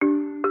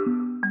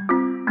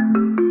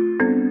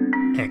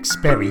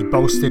Xperi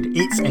bolstered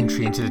its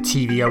entry into the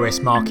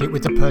tvOS market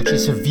with the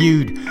purchase of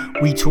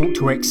Vewd. We talked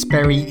to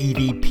Xperi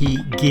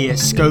EVP Geir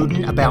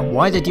Skaaden about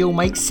why the deal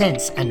makes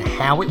sense and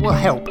how it will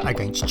help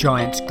against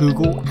giants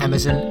Google,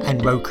 Amazon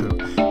and Roku.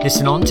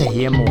 Listen on to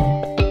hear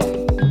more.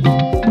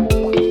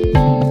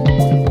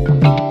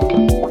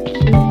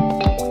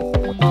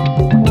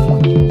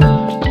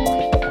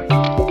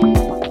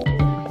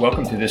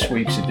 Welcome to this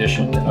week's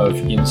edition of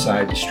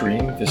Inside the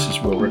Stream. This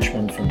is Will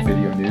Richmond from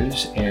Video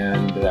News,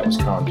 and that was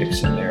Colin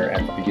Dixon there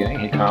at the beginning.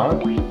 Hey,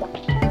 Colin.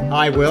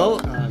 Hi,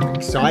 Will. I'm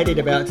excited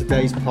about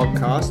today's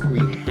podcast. We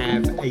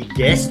have a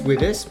guest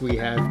with us. We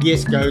have Geir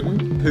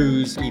Skaaden,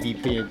 who's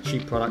EVP and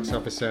Chief Products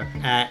Officer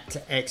at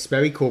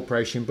Xperi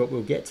Corporation, but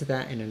we'll get to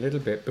that in a little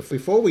bit. But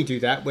before we do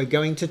that, we're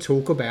going to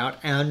talk about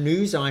our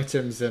news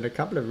items, and a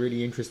couple of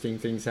really interesting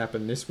things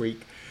happened this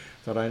week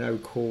that I know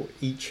caught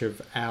each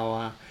of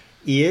our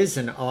ears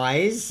and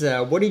eyes.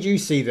 What did you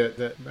see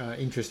that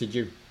interested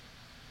you?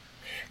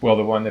 Well,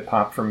 the one that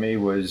popped for me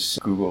was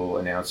Google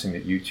announcing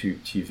that YouTube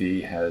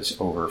TV has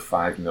over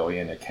 5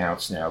 million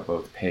accounts now,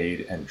 both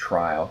paid and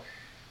trial.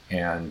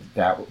 And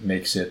that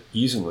makes it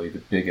easily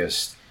the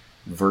biggest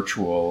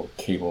virtual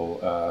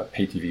cable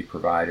pay TV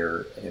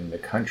provider in the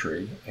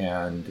country,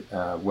 and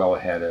well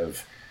ahead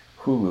of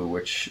Hulu,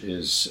 which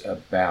is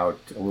about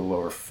a little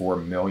over 4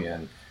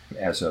 million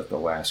as of the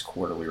last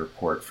quarterly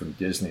report from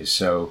Disney.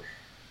 So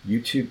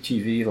YouTube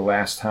TV, the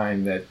last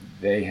time that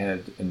they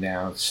had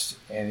announced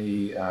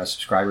any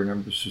subscriber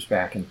numbers was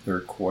back in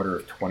third quarter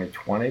of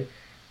 2020.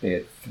 They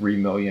had 3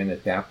 million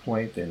at that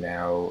point. They're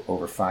now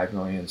over 5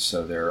 million,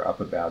 so they're up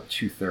about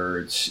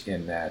 2/3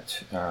 in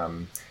that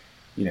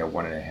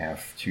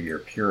 1.5, 2 year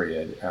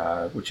period,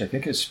 which I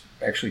think is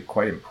actually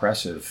quite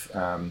impressive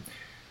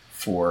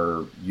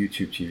for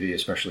YouTube TV,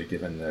 especially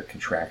given the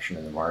contraction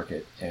in the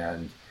market.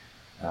 And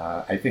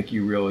I think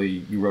you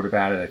wrote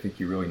about it. I think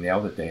you really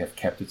nailed it. They have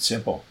kept it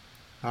simple.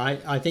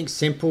 I think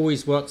simple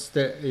is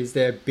is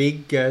their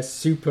big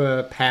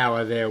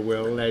superpower there,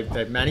 Will.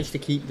 They've managed to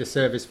keep the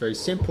service very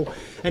simple,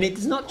 and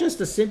it's not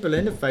just a simple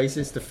interface.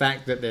 It's the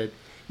fact that their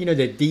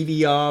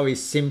DVR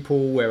is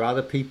simple, where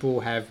other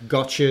people have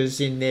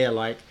gotchas in there,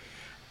 like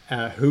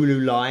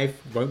Hulu Live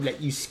won't let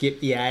you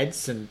skip the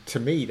ads, and to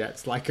me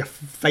that's like a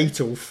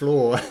fatal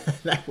flaw.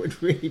 That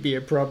would really be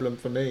a problem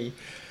for me.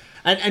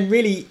 And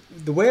really,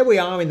 the way we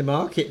are in the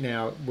market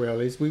now, Will,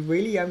 is we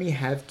really only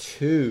have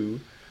two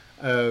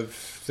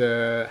of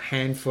the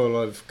handful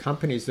of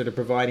companies that are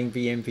providing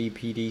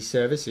vMVPD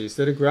services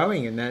that are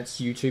growing, and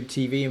that's YouTube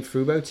TV and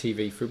Fubo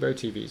TV. Fubo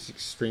TV is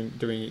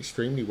doing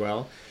extremely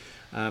well,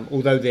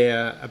 although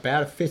they're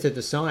about a fifth of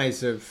the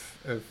size of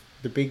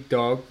the big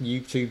dog,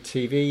 YouTube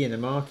TV, in the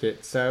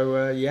market. So,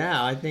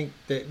 I think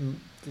that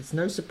it's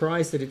no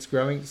surprise that it's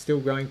still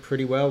growing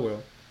pretty well,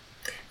 Will.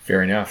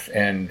 Fair enough.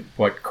 And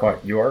what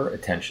caught your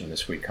attention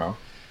this week, Colin?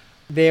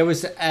 There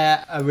was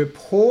a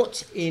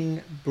report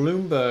in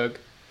Bloomberg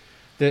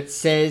that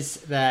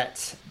says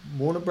that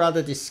Warner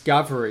Brother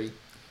Discovery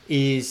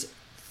is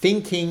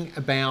thinking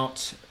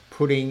about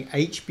putting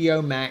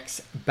HBO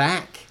Max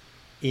back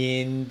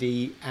in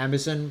the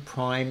Amazon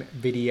Prime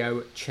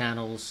Video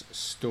Channels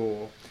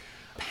store.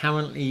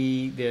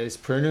 Apparently, there's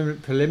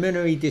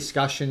preliminary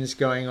discussions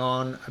going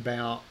on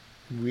about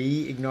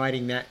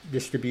reigniting that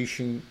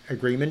distribution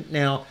agreement.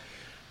 Now,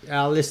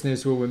 our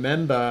listeners will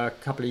remember a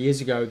couple of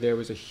years ago there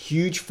was a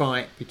huge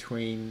fight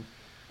between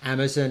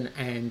Amazon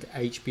and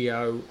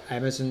HBO.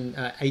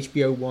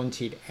 HBO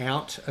wanted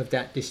out of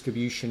that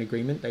distribution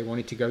agreement. They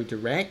wanted to go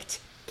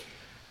direct,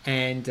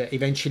 and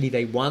eventually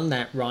they won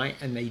that right,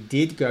 and they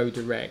did go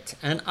direct.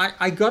 And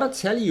I gotta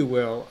tell you,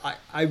 Will,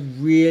 I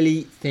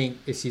really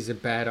think this is a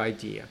bad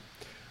idea.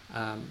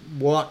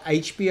 What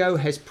HBO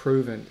has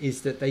proven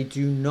is that they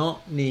do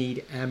not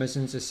need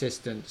Amazon's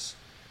assistance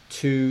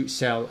to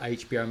sell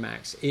HBO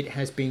Max. It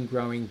has been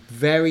growing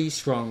very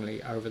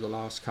strongly over the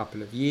last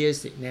couple of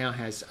years. It now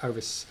has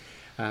HBO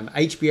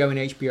and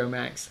HBO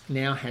Max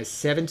now has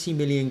 70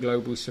 million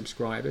global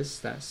subscribers.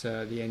 That's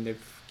the end of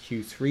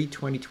Q3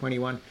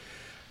 2021.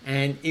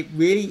 And it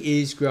really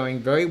is growing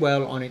very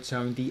well on its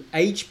own. The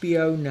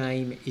HBO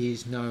name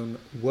is known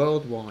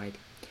worldwide.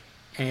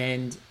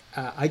 And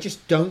I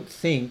just don't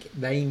think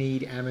they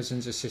need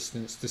Amazon's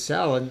assistance to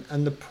sell.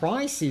 And the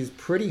price is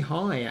pretty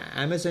high.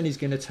 Amazon is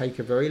going to take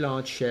a very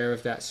large share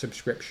of that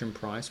subscription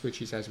price,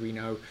 which is, as we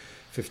know,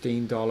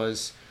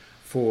 $15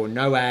 for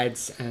no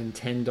ads and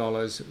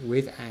 $10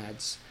 with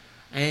ads.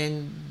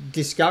 And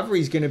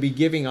Discovery is going to be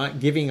giving,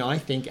 I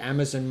think,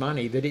 Amazon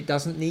money that it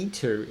doesn't need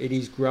to. It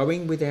is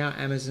growing without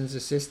Amazon's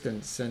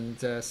assistance.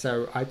 And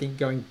so I think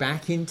going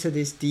back into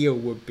this deal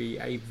would be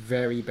a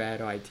very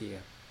bad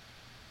idea.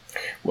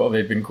 Well,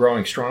 they've been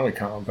growing strongly,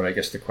 Colin, but I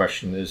guess the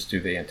question is,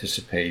 do they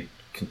anticipate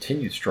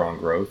continued strong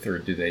growth, or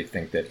do they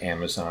think that an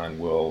Amazon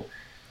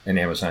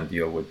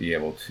deal would be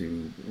able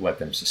to let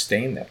them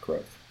sustain that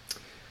growth?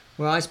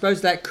 Well, I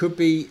suppose that could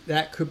be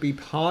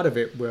part of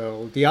it,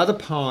 Will. The other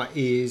part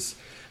is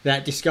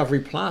that Discovery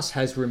Plus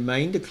has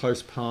remained a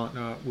close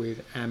partner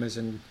with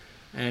Amazon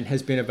and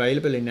has been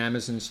available in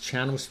Amazon's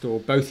channel store,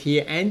 both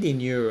here and in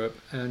Europe,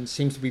 and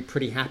seems to be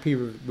pretty happy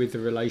with the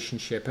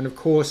relationship. And of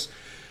course,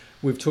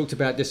 we've talked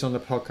about this on the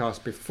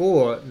podcast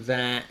before,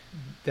 that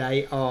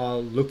they are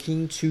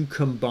looking to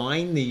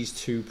combine these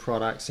two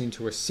products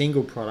into a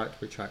single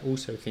product, which I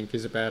also think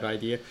is a bad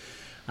idea.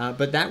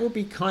 But that would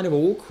be kind of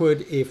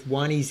awkward if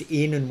one is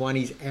in and one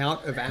is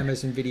out of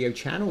Amazon Video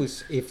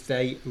Channels, if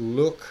they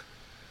look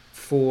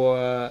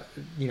for,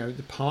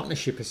 the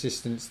partnership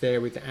assistance there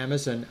with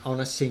Amazon on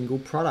a single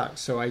product.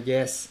 So I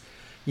guess,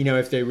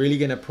 if they're really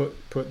going to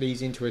put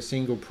these into a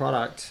single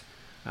product,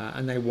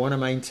 and they want to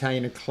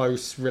maintain a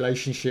close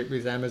relationship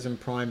with Amazon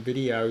Prime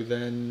Video,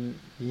 then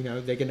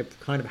they're going to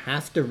kind of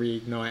have to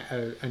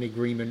reignite an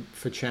agreement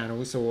for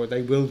channels, or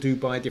they will do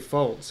by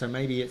default. So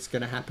maybe it's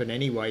going to happen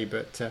anyway,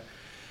 but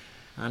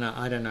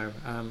I don't know.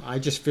 I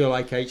just feel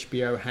like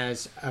HBO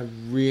has a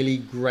really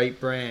great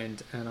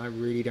brand, and I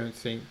really don't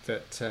think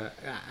that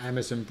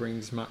Amazon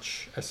brings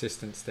much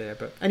assistance there.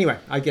 But anyway,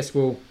 I guess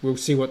we'll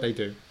see what they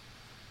do.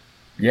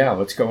 Yeah,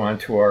 let's go on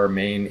to our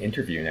main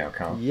interview now,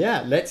 Colin.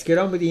 Yeah, let's get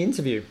on with the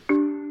interview.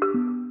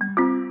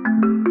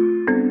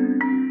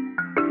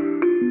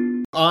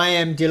 I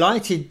am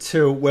delighted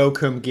to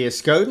welcome Geir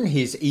Skaaden.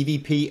 He's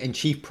EVP and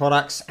Chief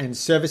Products and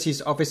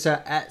Services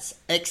Officer at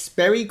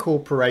Xperi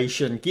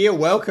Corporation. Geir,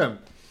 welcome.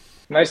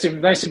 Nice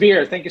to be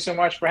here. Thank you so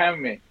much for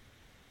having me.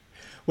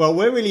 Well,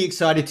 we're really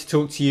excited to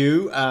talk to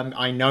you.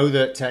 I know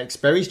that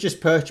Xperi's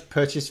just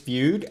purchased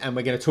Vewd, and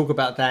we're going to talk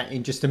about that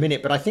in just a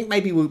minute. But I think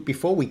maybe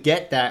before we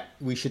get that,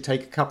 we should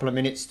take a couple of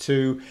minutes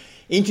to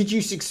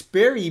introduce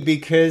Xperi,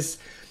 because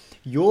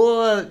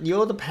you're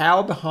the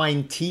power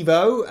behind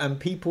TiVo, and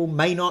people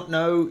may not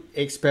know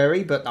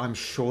Xperi, but I'm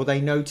sure they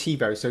know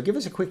TiVo. So give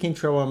us a quick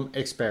intro on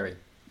Xperi.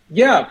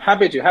 Yeah,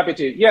 happy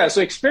to. Yeah,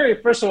 so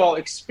Xperi, first of all,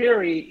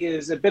 Xperi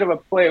is a bit of a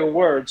play of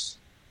words.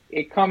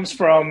 It comes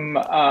from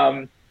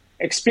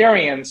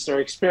experience or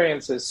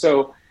experiences.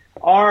 So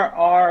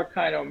our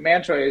kind of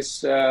mantra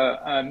is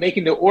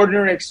making the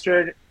ordinary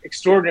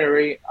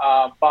extraordinary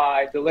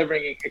by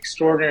delivering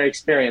extraordinary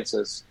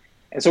experiences.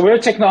 And so we're a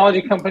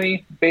technology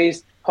company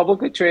based,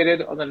 publicly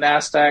traded on the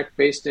NASDAQ,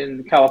 based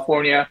in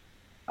California,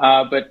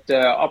 but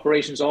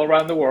operations all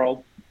around the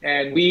world.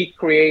 And we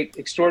create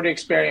extraordinary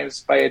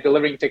experience by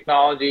delivering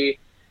technology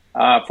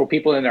for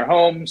people in their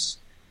homes,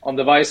 on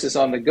devices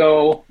on the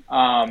go,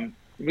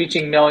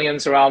 reaching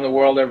millions around the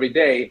world every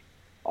day.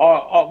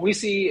 We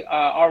see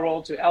our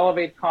role to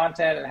elevate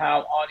content and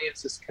how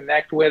audiences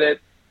connect with it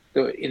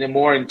in a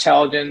more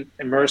intelligent,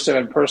 immersive,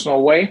 and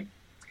personal way.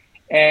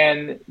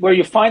 And where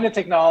you find the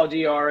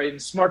technology are in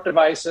smart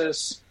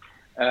devices,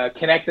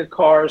 connected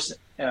cars,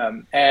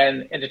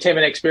 and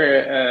entertainment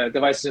experience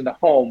devices in the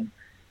home.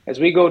 As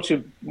we go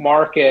to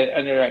market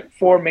under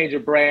 4 major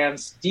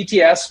brands: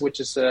 DTS, which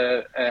is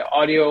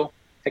audio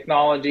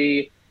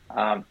technology,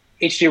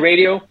 HD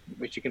radio,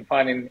 which you can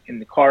find in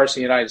the cars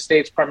in the United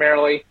States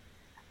primarily,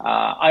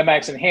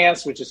 IMAX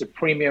Enhanced, which is a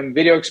premium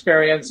video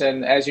experience,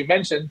 and as you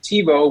mentioned,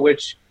 TiVo,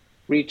 which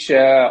reach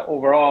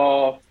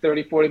overall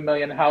 40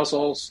 million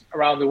households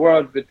around the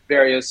world with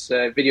various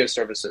video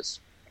services.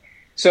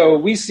 So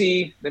we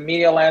see the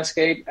media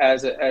landscape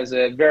as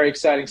a very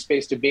exciting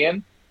space to be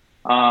in.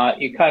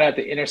 You're kind of at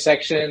the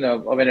intersection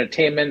of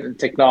entertainment and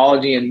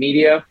technology and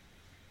media,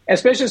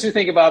 especially as we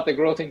think about the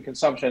growth in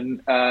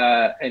consumption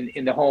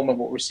in the home of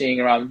what we're seeing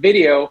around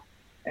video.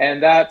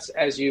 And that,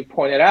 as you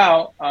pointed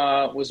out,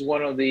 was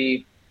one of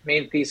the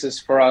main pieces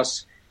for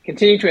us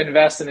continuing to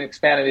invest and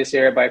expand in this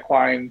area by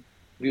acquiring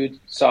Vewd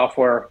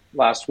Software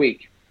last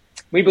week.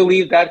 We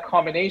believe that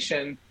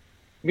combination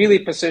really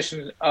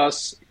positioned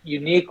us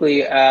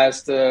uniquely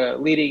as a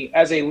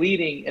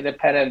leading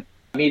independent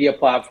media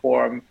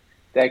platform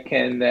that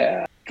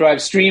can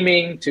drive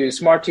streaming to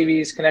smart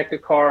TVs,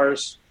 connected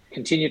cars,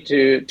 continue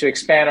to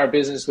expand our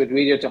business with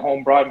video to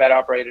home broadband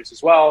operators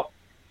as well.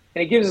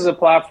 And it gives us a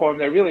platform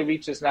that really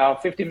reaches now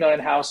 50 million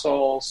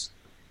households,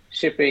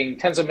 shipping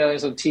tens of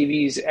millions of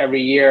TVs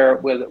every year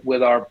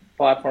with our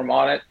platform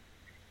on it,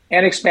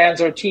 and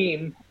expands our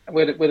team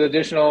with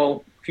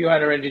additional few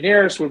hundred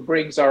engineers, which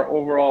brings our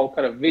overall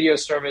kind of video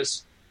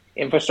service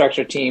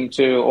infrastructure team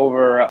to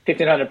over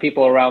 1,500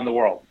 people around the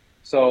world.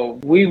 So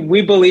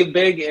we believe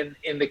big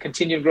in the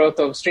continued growth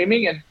of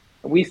streaming, and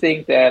we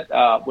think that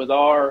with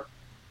our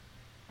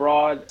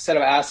broad set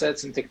of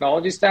assets and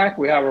technology stack,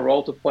 we have a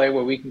role to play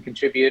where we can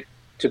contribute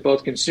to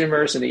both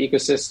consumers and the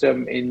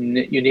ecosystem in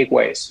unique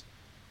ways.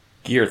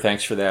 Geir,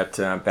 thanks for that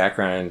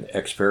background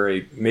on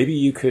Xperi. Maybe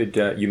you could,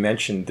 you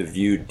mentioned the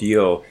Vewd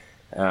deal.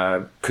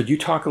 Could you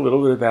talk a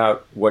little bit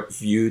about what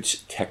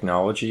Vewd's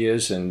technology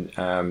is,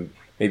 and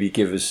maybe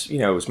give us,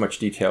 as much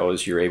detail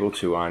as you're able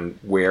to on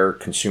where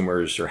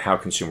consumers or how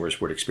consumers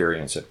would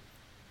experience it?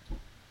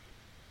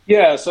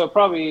 Yeah, so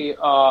probably a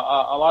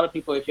lot of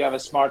people, if you have a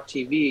smart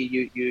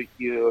TV,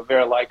 you're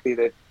very likely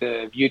that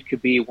Vewd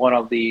could be one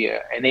of the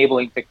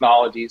enabling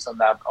technologies on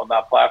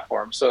that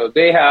platform. So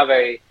they have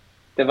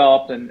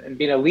developed and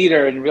been a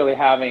leader in really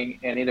having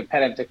an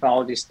independent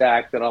technology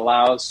stack that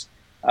allows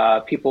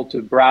people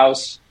to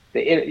browse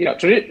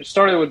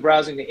started with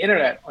browsing the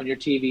internet on your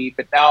TV,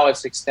 but now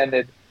it's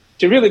extended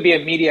to really be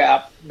a media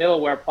app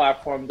middleware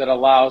platform that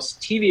allows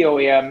TV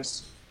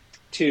OEMs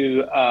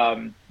to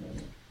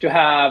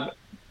have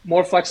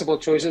more flexible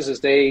choices as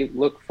they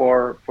look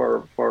for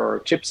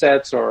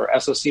chipsets or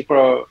SoC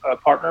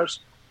partners,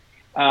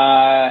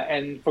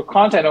 and for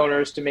content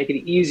owners to make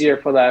it easier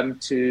for them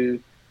to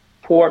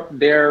port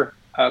their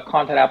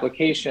content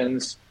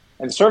applications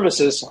and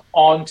services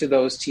onto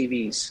those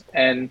TVs.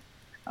 And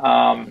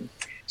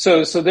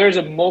so there's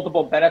a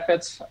multiple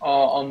benefits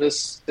on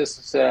this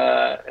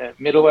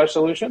middleware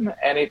solution,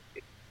 and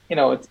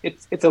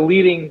it's a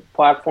leading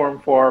platform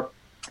for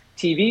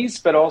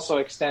TVs, but also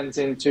extends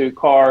into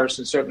cars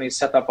and certainly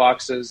set-top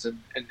boxes and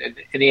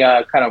any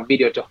kind of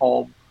video to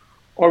home,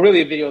 or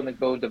really a video on the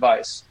go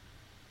device.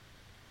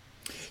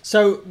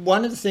 So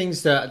one of the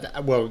things that,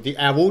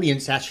 our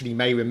audience actually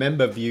may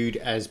remember viewed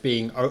as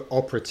being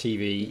Opera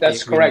TV.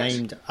 That's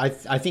correct.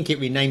 I think it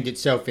renamed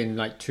itself in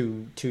like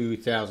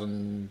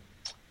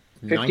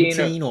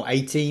 2019 or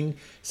 18,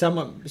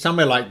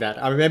 somewhere like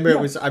that. I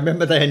remember I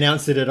remember they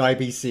announced it at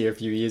IBC a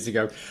few years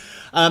ago.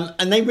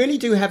 And they really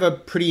do have a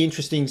pretty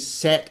interesting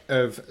set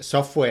of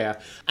software.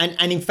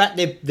 And in fact,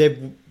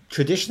 they've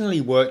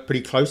traditionally worked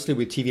pretty closely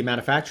with TV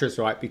manufacturers,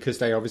 right? Because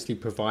they obviously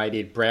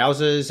provided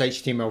browsers,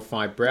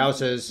 HTML5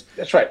 browsers.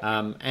 That's right.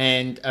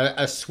 And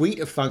a suite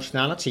of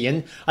functionality.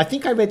 And I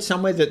think I read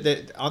somewhere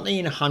that aren't they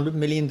in 100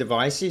 million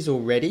devices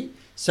already?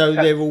 So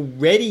they're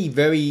already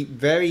very,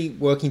 very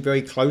working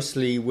very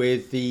closely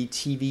with the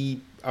TV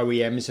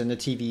OEMs and the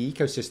TV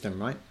ecosystem,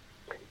 right?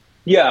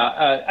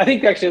 Yeah, I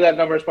think actually that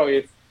number is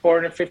probably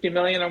 450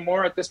 million or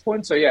more at this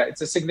point. So yeah,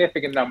 it's a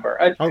significant number.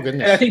 Oh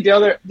goodness! And I think the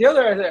other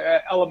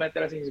element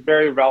that I think is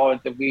very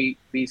relevant that we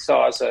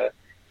saw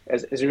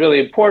as really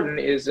important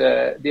is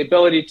the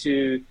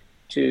ability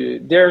to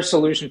their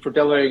solution for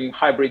delivering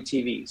hybrid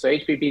TV. So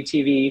HBB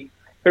TV,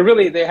 but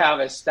really they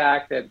have a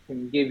stack that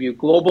can give you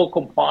global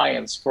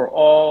compliance for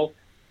all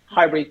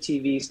hybrid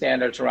TV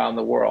standards around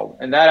the world,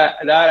 and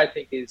that I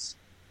think is,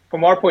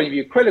 from our point of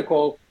view,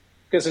 critical,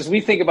 because as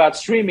we think about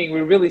streaming, we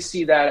really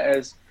see that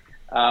as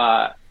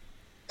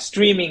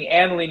streaming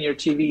and linear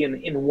TV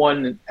in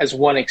one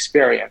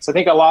experience. I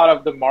think a lot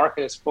of the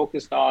market is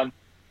focused on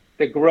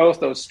the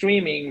growth of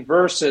streaming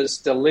versus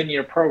the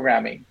linear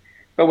programming.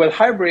 But with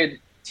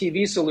hybrid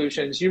TV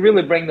solutions, you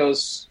really bring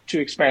those two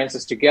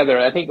experiences together.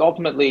 I think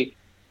ultimately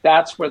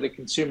that's where the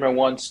consumer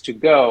wants to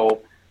go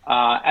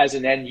as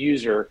an end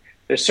user.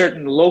 There's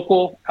certain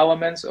local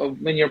elements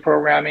of linear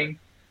programming.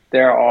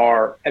 There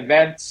are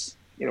events,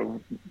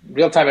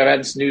 real-time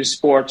events, news,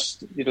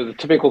 sports, the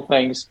typical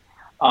things.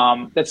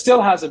 That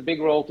still has a big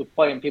role to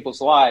play in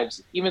people's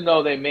lives, even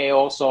though they may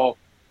also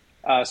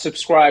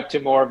subscribe to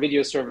more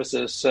video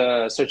services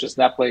such as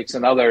Netflix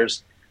and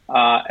others,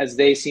 as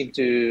they seem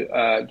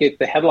to get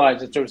the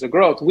headlines in terms of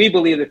growth. We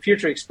believe the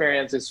future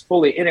experience is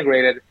fully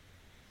integrated,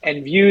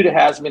 and Viewed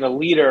has been a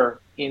leader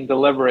in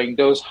delivering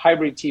those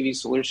hybrid TV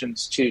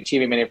solutions to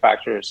TV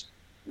manufacturers.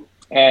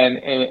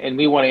 And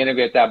we want to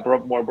integrate that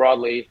more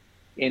broadly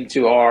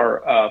into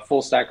our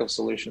full stack of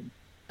solutions.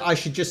 I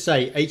should just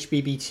say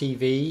HBB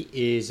TV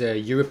is a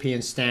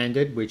European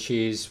standard, which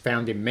is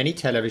found in many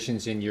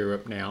televisions in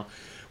Europe now,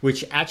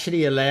 which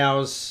actually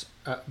allows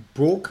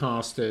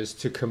broadcasters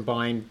to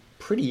combine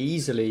pretty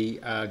easily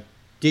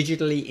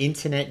digitally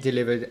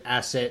internet-delivered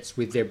assets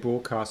with their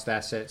broadcast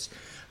assets,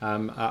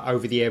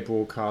 over-the-air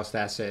broadcast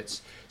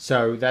assets.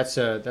 So that's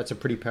a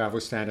pretty powerful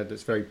standard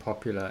that's very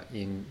popular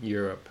in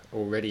Europe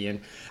already. And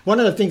one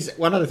of the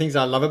things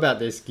I love about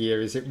this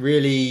gear is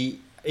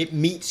it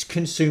meets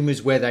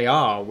consumers where they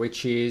are,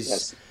 which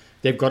is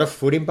They've got a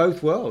foot in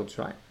both worlds,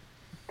 right?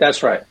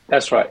 That's right.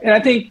 And I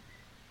think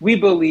we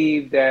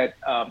believe that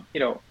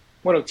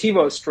one of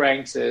TiVo's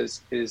strengths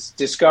is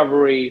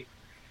discovery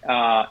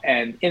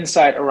and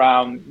insight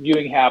around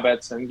viewing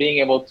habits, and being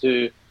able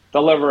to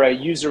deliver a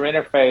user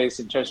interface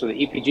in terms of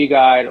the EPG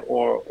guide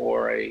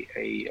or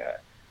a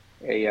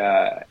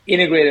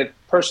integrated,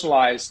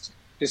 personalized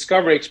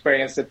discovery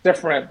experience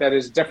that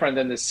is different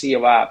than the sea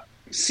of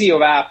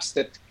apps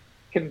that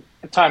can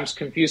at times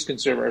confuse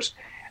consumers.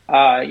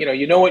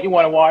 You know what you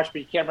want to watch,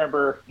 but you can't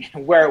remember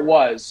where it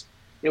was.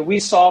 We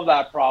solve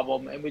that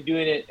problem, and we're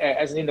doing it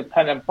as an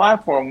independent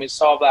platform. We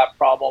solve that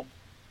problem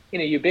in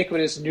a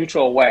ubiquitous,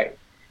 neutral way.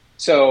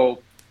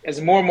 So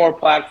as more and more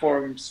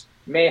platforms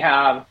may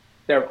have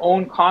their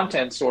own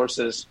content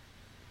sources,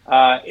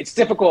 it's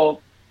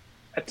difficult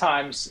at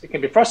times. It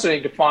can be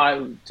frustrating to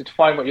find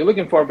what you're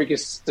looking for,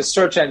 because the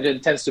search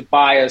engine tends to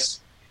bias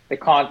the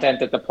content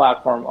that the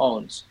platform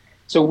owns.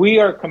 So we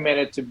are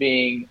committed to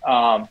being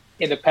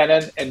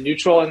independent and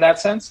neutral in that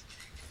sense.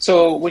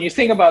 So when you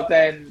think about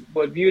then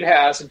what Viewed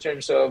has in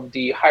terms of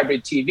the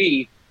hybrid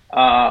TV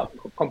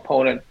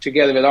component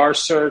together with our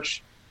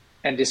search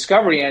and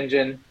discovery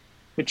engine,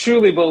 we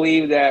truly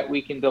believe that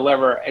we can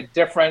deliver a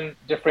different,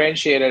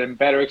 differentiated, and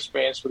better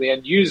experience for the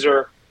end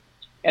user.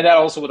 And that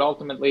also would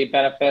ultimately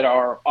benefit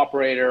our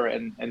operator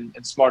and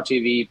smart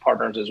TV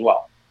partners as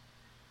well.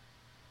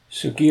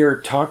 So, Geir,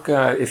 talk,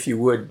 if you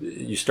would,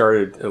 you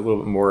started a little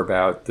bit more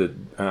about the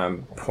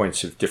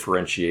points of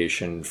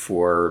differentiation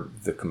for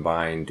the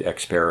combined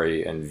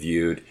Xperi and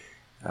Viewed.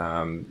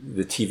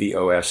 The TV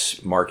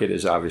OS market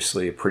is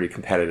obviously a pretty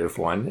competitive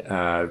one.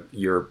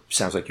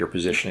 Sounds like you're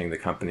positioning the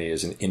company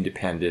as an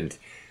independent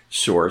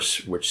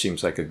source, which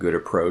seems like a good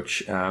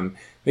approach.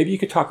 Maybe you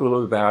could talk a little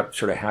bit about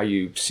sort of how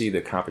you see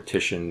the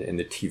competition in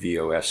the TV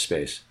OS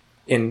space.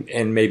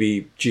 And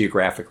maybe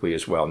geographically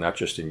as well, not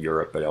just in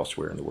Europe, but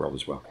elsewhere in the world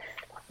as well.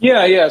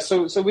 Yeah.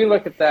 So we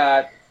look at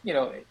that.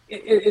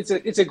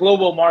 It's a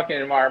global market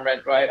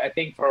environment, right? I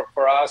think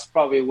for us,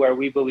 probably where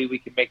we believe we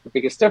can make the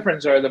biggest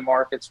difference are the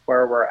markets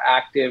where we're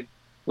active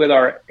with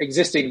our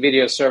existing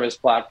video service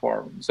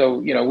platform. So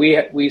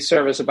we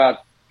service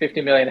about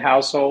 50 million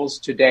households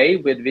today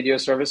with video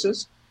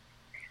services.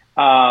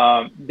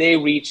 They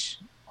reach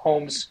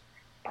homes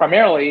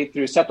primarily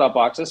through set-top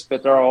boxes,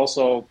 but there are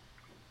also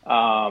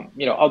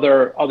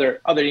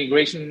other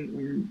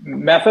integration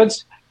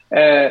methods.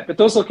 But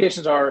those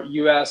locations are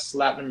U.S.,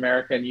 Latin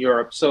America, and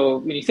Europe. So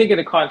when you think in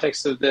the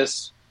context of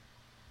this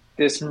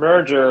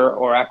merger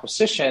or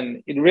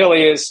acquisition, it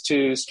really is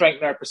to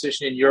strengthen our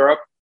position in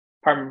Europe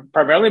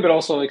primarily, but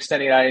also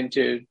extending that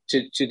into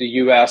the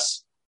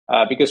U.S.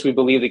 Because we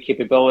believe the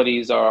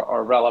capabilities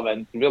are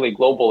relevant really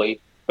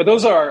globally. But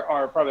those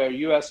are probably our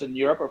U.S. and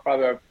Europe are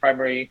probably our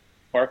primary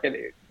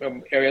market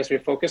areas we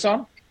focus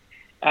on.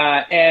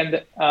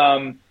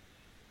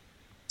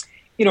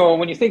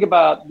 When you think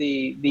about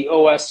the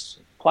OS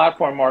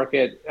platform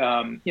market,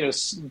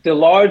 the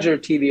larger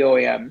TV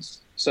OEMs,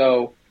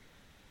 so,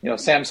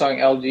 Samsung,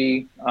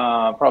 LG,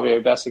 probably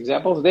our best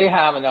examples, they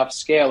have enough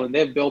scale and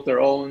they've built their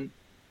own,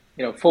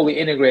 fully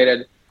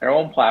integrated their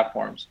own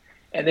platforms.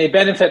 And they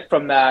benefit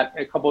from that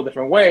a couple of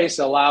different ways.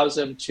 It allows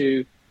them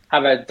to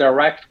have a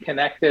direct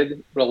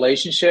connected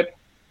relationship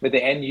with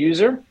the end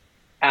user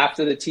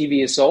after the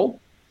TV is sold.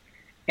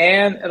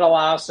 And it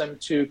allows them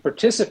to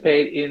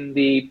participate in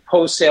the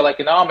post-sale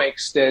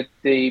economics that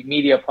the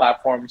media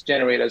platforms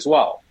generate as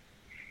well.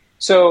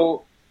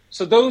 So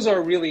those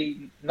are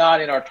really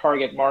not in our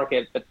target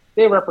market, but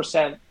they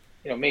represent,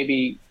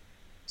 maybe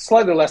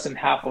slightly less than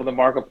half of the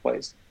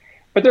marketplace.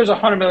 But there's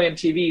 100 million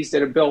TVs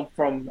that are built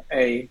from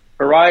a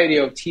variety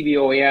of TV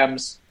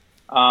OEMs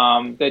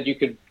that you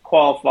could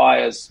qualify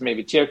as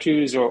maybe tier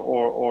twos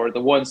or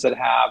the ones that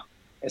have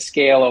a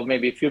scale of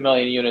maybe a few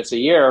million units a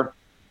year.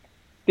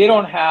 They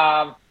don't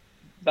have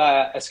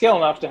a scale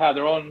enough to have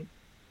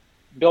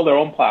build their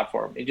own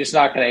platform. It's just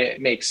not going to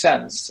make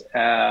sense.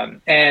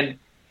 And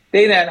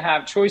they then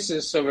have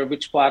choices over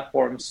which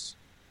platforms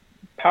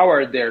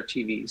power their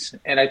TVs.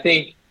 And I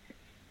think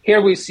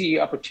here we see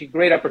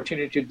great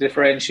opportunity to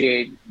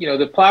differentiate.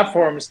 The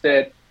platforms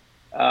that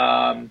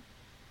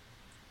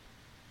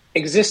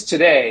exist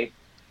today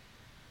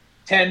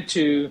tend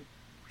to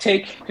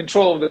take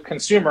control of the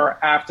consumer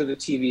after the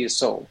TV is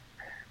sold.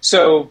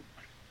 So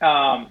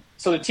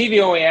the TV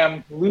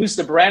OEM lose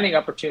the branding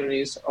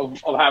opportunities of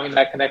having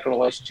that connected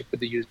relationship with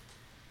the user.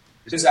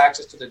 There's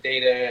access to the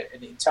data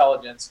and the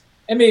intelligence,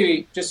 and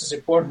maybe just as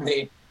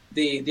importantly,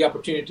 the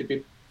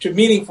opportunity to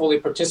meaningfully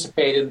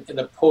participate in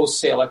the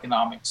post-sale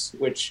economics,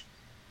 which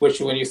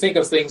when you think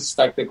of things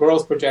like the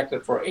growth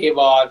projected for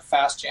AVOD,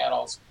 fast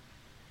channels,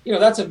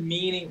 that's a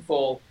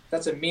meaningful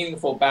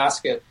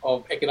basket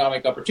of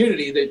economic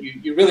opportunity that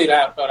you really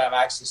don't have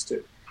access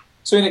to.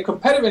 So in a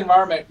competitive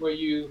environment where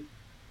you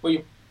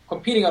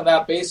competing on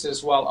that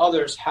basis while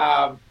others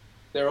have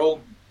their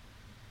own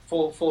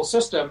full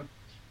system,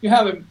 you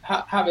have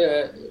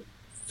a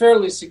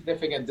fairly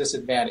significant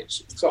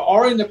disadvantage. So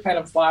our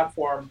independent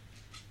platform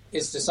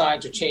is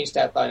designed to change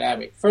that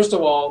dynamic. First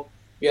of all,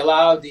 we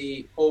allow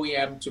the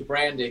OEM to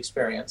brand the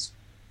experience.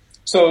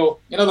 So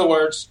in other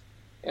words,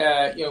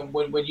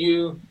 when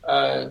you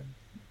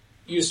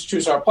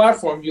choose our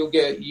platform, you'll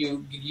get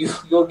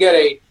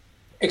a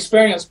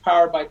experience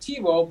powered by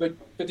TiVo, but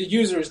the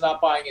user is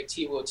not buying a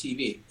TiVo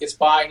TV. It's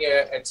buying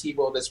a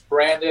TiVo that's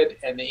branded,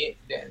 and the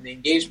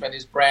engagement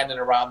is branded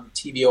around the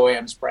TV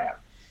OEM's brand.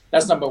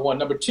 That's number one.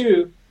 Number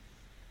two,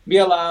 we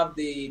allow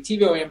the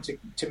TV OEM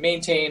to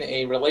maintain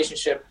a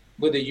relationship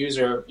with the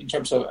user in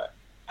terms of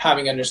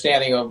having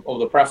understanding of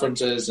the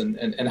preferences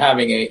and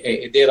having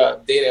a data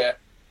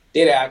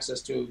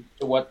access to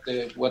what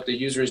the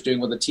user is doing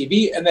with the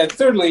TV. And then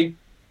thirdly,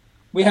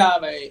 we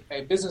have a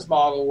business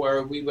model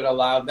where we would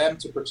allow them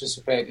to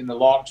participate in the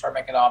long-term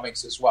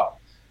economics as well.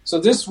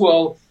 So this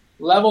will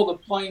level the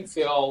playing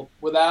field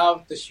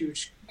without the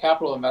huge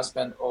capital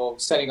investment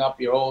of setting up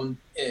your own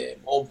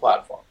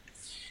platform.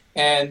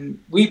 And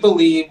we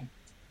believe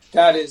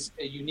that is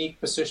a unique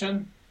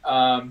position.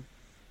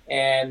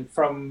 And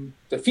from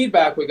the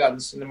feedback we got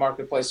in the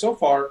marketplace so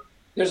far,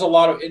 there's a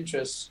lot of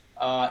interest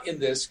in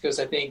this, because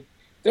I think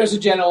there's a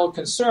general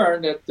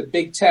concern that the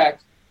big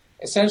tech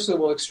essentially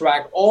will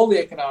extract all the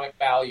economic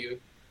value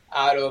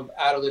out of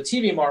the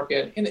TV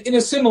market in a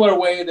similar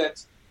way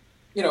that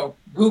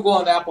Google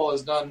and Apple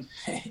has done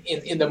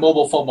in the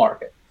mobile phone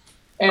market.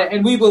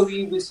 And we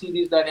believe we see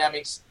these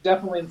dynamics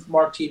definitely in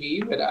smart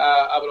TV, but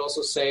I would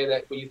also say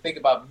that when you think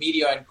about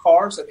media and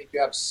cars, I think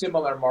you have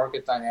similar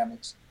market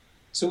dynamics.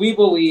 So we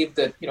believe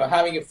that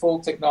having a full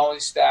technology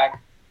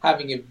stack,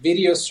 having a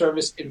video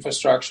service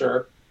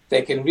infrastructure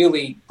that can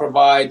really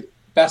provide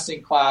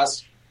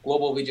best-in-class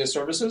global video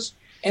services,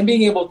 and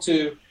being able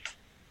to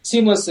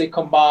seamlessly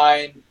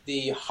combine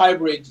the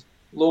hybrid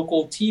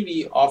local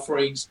TV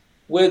offerings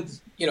with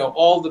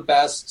all the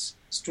best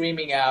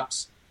streaming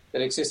apps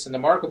that exist in the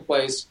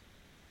marketplace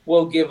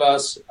will give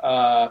us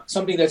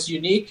something that's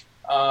unique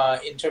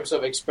in terms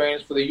of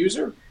experience for the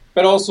user,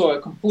 but also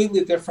a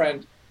completely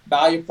different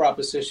value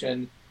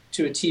proposition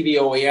to a TV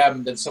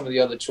OEM than some of the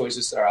other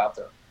choices that are out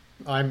there.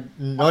 I'm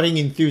nodding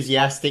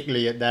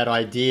enthusiastically at that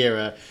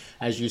idea.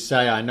 As you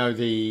say, I know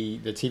the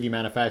TV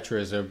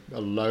manufacturers are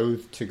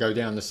loath to go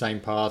down the same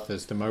path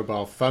as the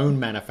mobile phone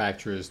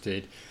manufacturers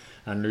did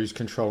and lose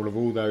control of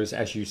all those,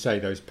 as you say,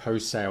 those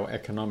post-sale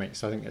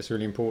economics. I think that's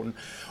really important.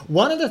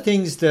 One of the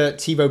things that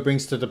TiVo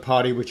brings to the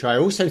party, which I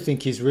also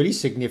think is really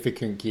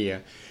significant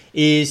here,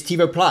 is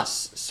TiVo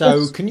Plus. So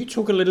yes. Can you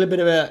talk a little bit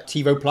about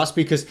TiVo Plus?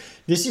 Because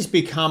this has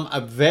become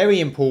a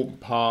very important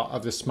part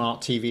of the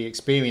smart TV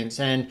experience.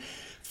 And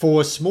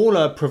for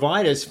smaller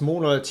providers,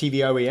 smaller TV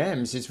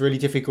OEMs, it's really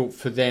difficult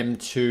for them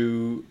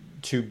to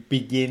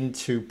begin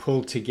to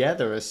pull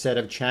together a set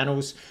of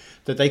channels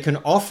that they can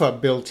offer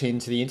built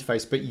into the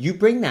interface. But you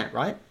bring that,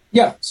 right?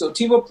 Yeah. So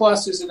TiVo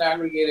Plus is an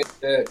aggregated,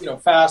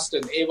 fast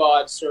and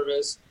AVOD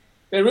service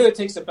that really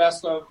takes the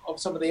best of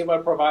some of the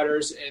AVOD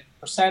providers and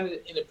present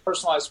it in a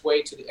personalized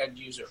way to the end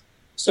user.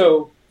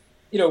 So,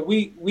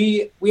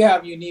 we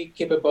have unique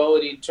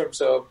capability in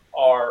terms of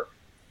our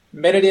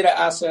metadata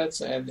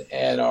assets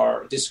and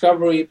our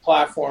discovery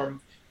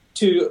platform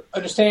to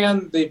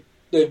understand the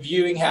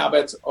viewing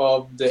habits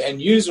of the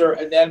end user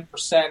and then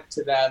present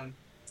to them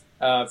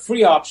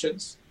free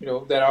options,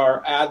 that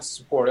are ads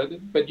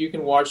supported, but you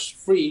can watch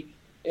free,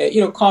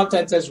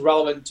 content that's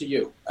relevant to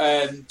you.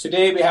 And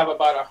today we have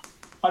about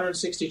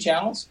 160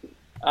 channels,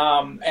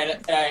 and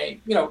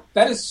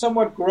that is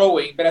somewhat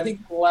growing, but I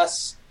think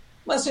less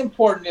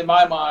important in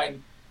my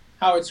mind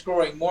how it's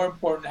growing, more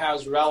important how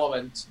it's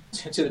relevant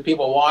to the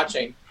people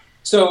watching.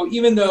 So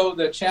even though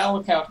the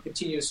channel count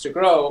continues to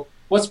grow,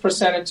 what's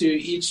presented to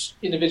each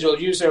individual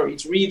user, or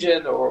each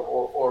region,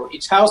 or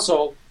each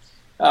household,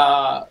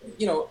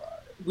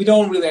 we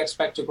don't really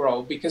expect to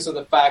grow because of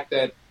the fact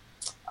that,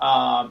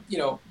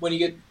 when you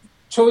get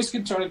choice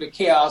can turn into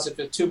chaos if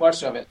there's too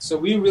much of it. So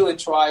we really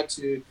try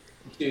to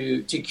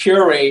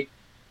curate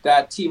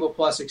that TiVo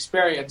Plus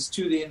experience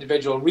to the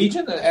individual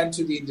region and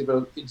to the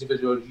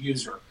individual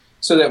user,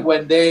 so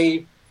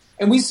that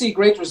and we see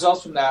great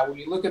results from that when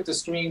you look at the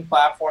streaming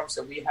platforms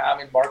that we have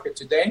in market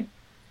today.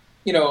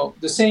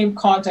 The same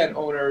content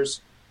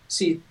owners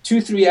see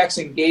 2-3x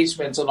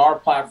engagements on our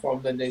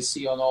platform than they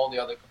see on all the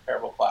other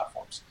comparable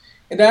platforms.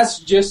 And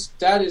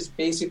that is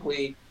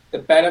basically the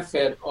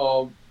benefit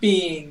of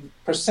being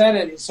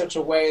presented in such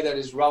a way that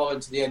is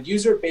relevant to the end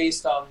user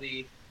based on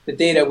the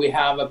data we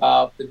have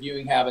about the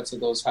viewing habits of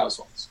those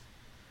households.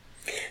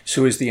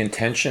 So is the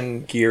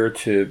intention here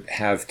to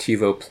have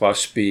TiVo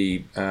Plus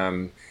be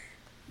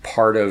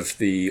part of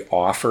the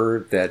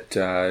offer that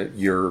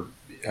you're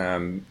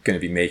going to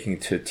be making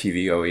to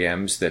TV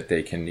OEMs that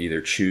they can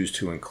either choose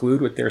to include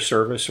with their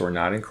service or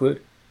not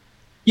include?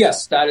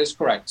 Yes, that is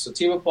correct. So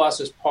TiVo Plus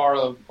is part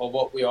of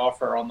what we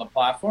offer on the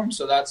platform.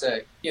 So that's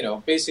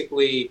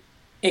basically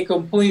a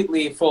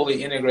completely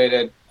fully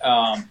integrated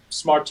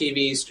smart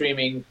TV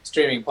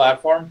streaming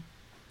platform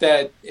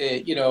that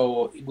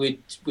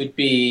would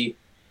be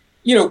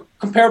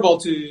comparable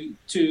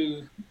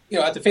to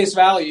at the face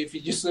value. If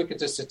you just look at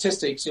the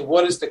statistics,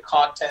 what is the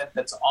content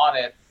that's on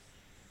it?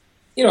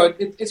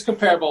 It's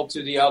comparable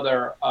to the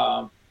other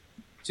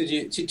to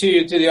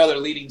the other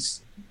leading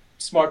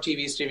smart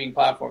TV streaming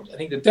platforms. I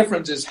think the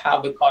difference is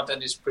how the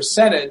content is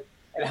presented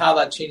and how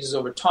that changes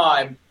over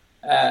time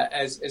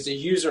as a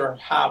user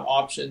have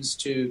options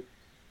to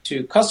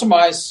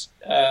customize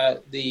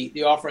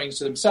the offerings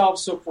to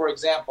themselves. So, for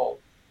example,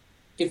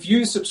 if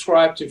you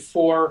subscribe to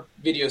 4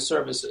 video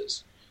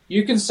services,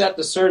 you can set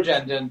the search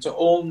engine to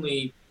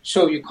only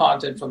show you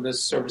content from the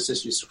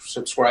services you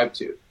subscribe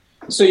to.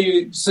 So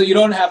you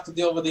don't have to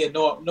deal with the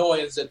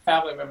annoyance that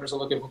family members are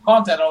looking for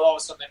content, and all of a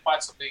sudden they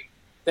find something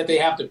that they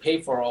have to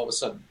pay for all of a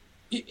sudden,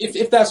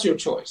 if that's your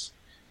choice.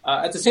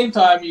 At the same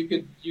time, you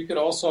could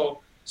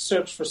also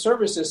search for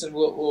services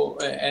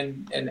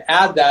and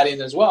add that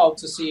in as well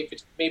to see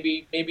if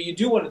maybe you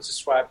do want to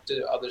subscribe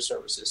to other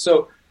services.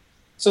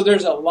 So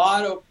there's a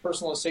lot of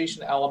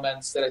personalization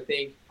elements that I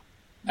think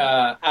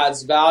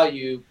adds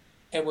value.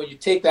 And when you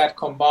take that,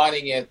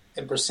 combining it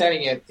and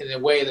presenting it in a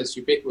way that's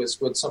ubiquitous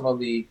with some of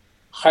the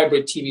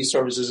hybrid TV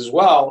services as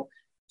well,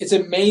 it's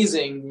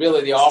amazing,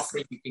 really, the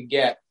offering you can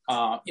get,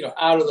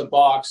 out of the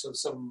box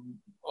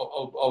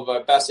of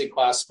a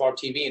best-in-class smart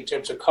TV in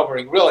terms of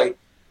covering really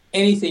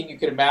anything you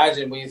can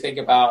imagine when you think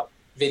about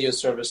video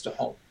service to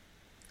home.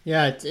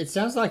 Yeah, it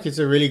sounds like it's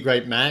a really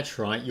great match,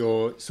 right?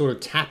 You're sort of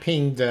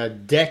tapping the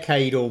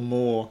decade or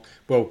more,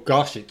 well,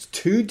 gosh, it's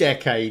 2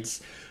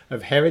 decades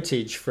of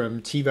heritage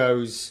from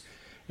TiVo's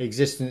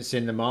existence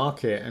in the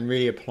market and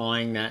really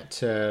applying that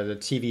to the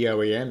TV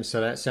OEM.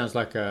 So that sounds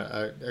like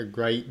a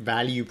great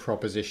value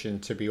proposition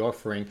to be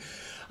offering.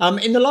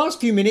 In the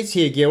last few minutes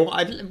here, Gil,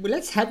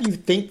 let's have you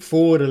think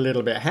forward a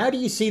little bit. How do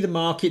you see the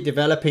market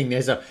developing?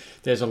 There's a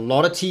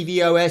lot of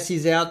TV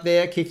OSs out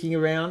there kicking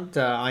around.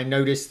 I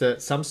noticed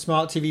that some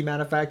smart TV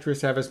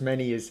manufacturers have as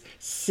many as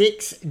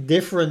 6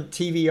 different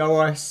TV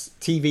OS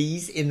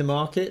TVs in the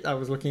market. I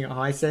was looking at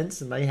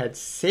Hisense and they had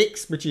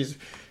 6, which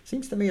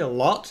seems to me a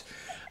lot.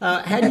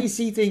 How do you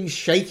see things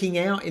shaking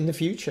out in the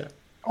future?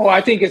 Oh,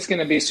 I think it's going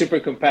to be super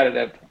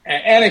competitive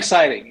and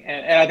exciting.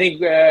 And I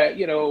think,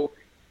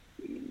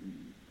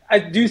 I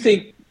do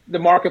think the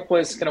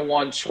marketplace is going to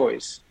want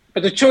choice,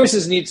 but the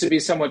choices need to be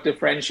somewhat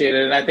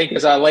differentiated. And I think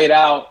as I laid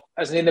out,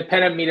 as an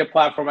independent media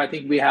platform, I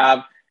think we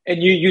have a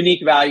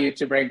unique value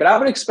to bring. But I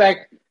would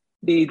expect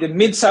the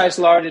mid-sized,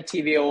 larger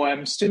TV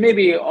OEMs to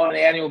maybe on an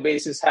annual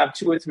basis have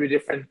 2 or 3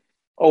 different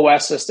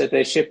OSs that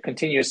they ship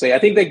continuously. I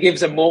think that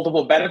gives them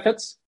multiple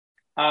benefits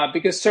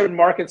because certain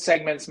market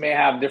segments may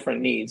have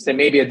different needs. There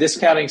may be a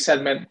discounting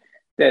segment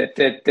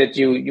that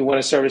you want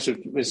to service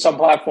with some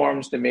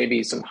platforms. There may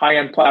be some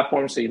high-end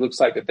platforms, so it looks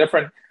like they're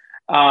different.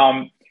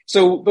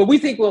 But we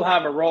think we'll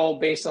have a role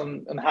based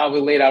on how we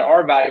laid out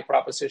our value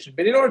proposition.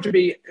 But in order to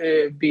be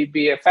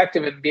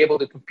effective and be able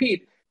to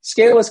compete,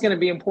 scale is going to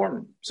be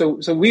important. So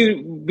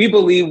we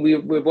believe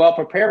we're well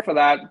prepared for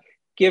that,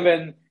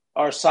 given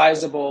our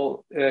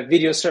sizable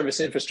video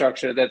service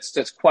infrastructure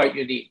that's quite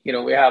unique.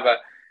 We have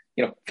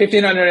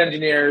 1,500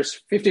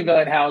 engineers, 50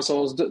 million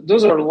households.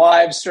 Those are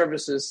live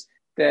services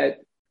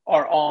that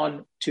are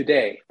on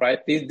today, right?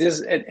 And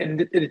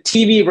the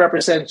TV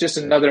represents just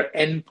another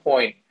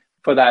endpoint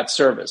for that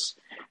service.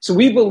 So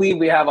we believe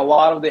we have a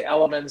lot of the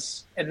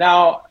elements, and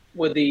now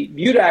with the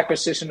Vewd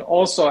acquisition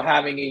also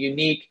having a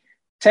unique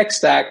tech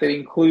stack that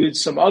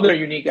includes some other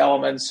unique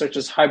elements such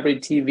as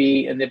hybrid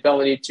TV and the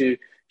ability to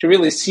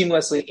really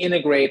seamlessly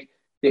integrate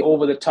the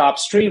over-the-top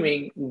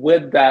streaming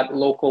with that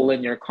local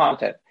linear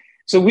content.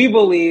 So we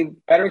believe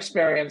better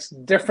experience,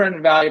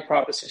 different value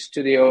propositions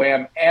to the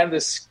OEM, and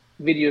this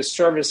video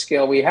service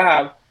scale we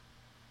have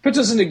puts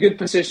us in a good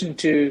position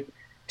to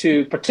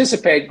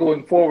participate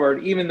going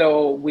forward, even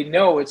though we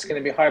know it's going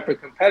to be hyper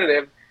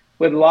competitive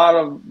with a lot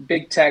of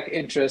big tech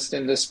interest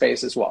in this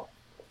space as well.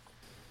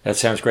 That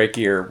sounds great,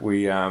 Geir.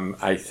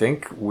 I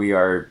think we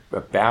are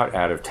about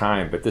out of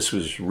time, but this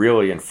was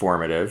really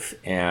informative,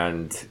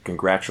 and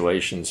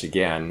congratulations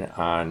again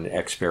on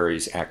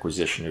Xperi's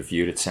acquisition of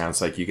Vewd. It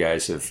sounds like you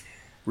guys have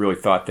really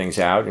thought things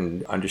out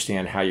and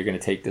understand how you're going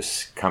to take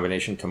this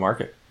combination to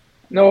market.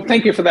 No,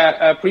 thank you for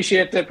that. I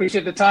appreciate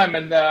the time,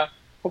 and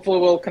hopefully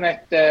we'll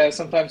connect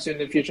sometime soon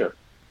in the future.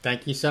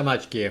 Thank you so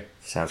much, Geir.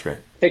 Sounds great.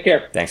 Take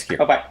care. Thanks, Geir.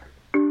 Bye-bye.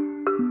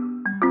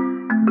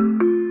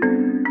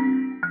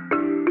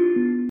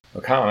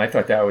 Well, Colin, I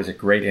thought that was a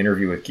great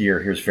interview with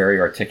Geir. He was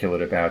very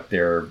articulate about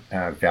their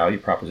value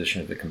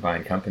proposition of the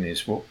combined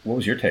companies. What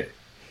was your take?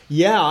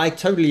 Yeah, I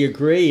totally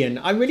agree. And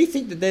I really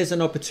think that there's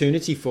an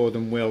opportunity for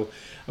them, Will.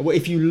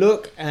 If you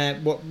look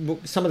at what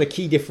some of the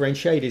key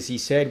differentiators he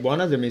said, one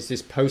of them is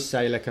this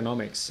post-sale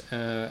economics,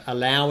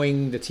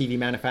 allowing the TV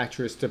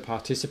manufacturers to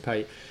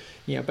participate.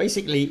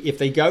 Basically, if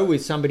they go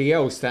with somebody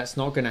else, that's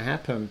not going to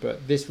happen.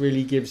 But this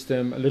really gives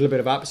them a little bit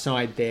of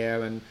upside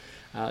there and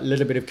a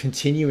little bit of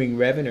continuing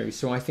revenue.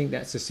 So I think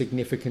that's a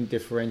significant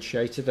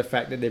differentiator. The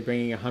fact that they're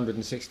bringing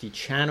 160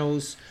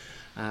 channels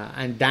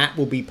and that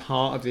will be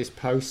part of this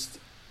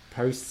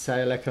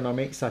post-sale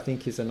economics, I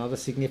think, is another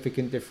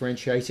significant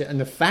differentiator. And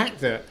the fact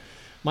that,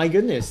 my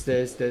goodness,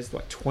 there's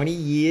like 20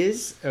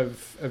 years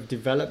of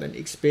development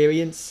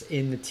experience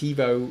in the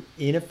TiVo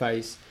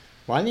interface.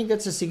 Well, I think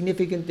that's a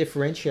significant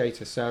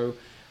differentiator. So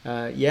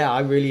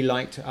I really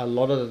liked a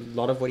lot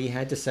of what he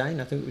had to say,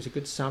 and I think it was a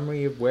good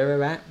summary of where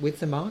we're at with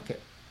the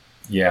market.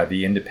 Yeah,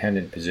 the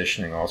independent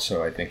positioning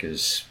also, I think,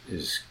 is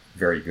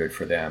very good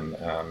for them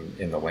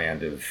in the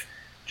land of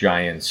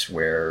giants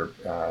where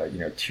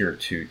tier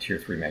 2, tier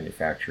 3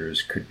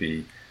 manufacturers could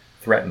be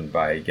threatened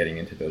by getting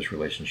into those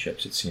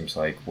relationships. It seems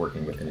like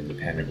working with an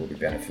independent will be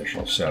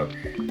beneficial. So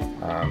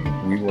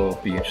we will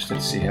be interested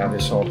to see how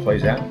this all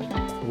plays out.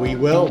 We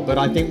will, but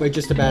I think we're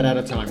just about out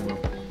of time, Will.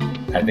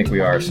 I think we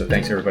are. So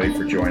thanks everybody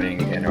for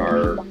joining in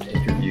our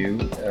interview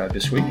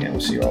this week, and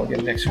we'll see you all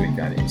again next week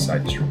on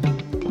Inside the Stream.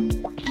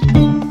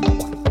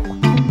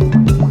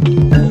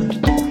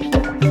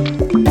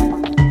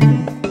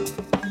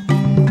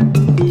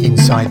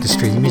 Inside the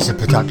Stream is a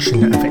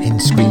production of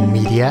InScreen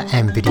Media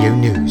and Video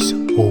News,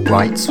 all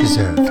rights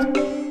reserved.